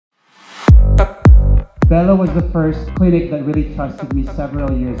Belo was the first clinic that really trusted me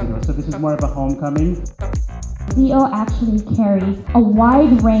several years ago, so this is more of a homecoming. Belo actually carries a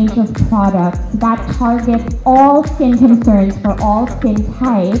wide range of products that target all skin concerns for all skin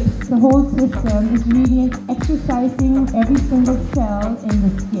types. The whole system is really exercising every single cell in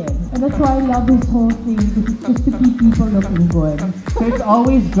the skin. And that's why I love this whole thing, because it's just to keep people looking good. So it's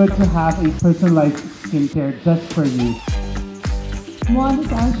always good to have a personalized skincare just for you. Mond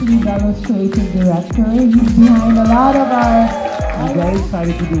is actually Belo's creative director. He's behind a lot of our... I'm very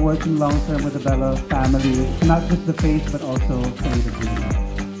excited to be working long-term with the Belo family. Not just the face, but also creatively.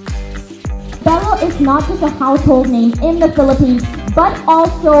 Belo is not just a household name in the Philippines, but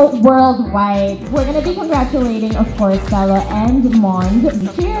also worldwide. We're going to be congratulating, of course, Belo and Mond.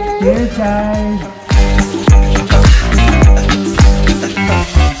 Cheers! Cheers, guys!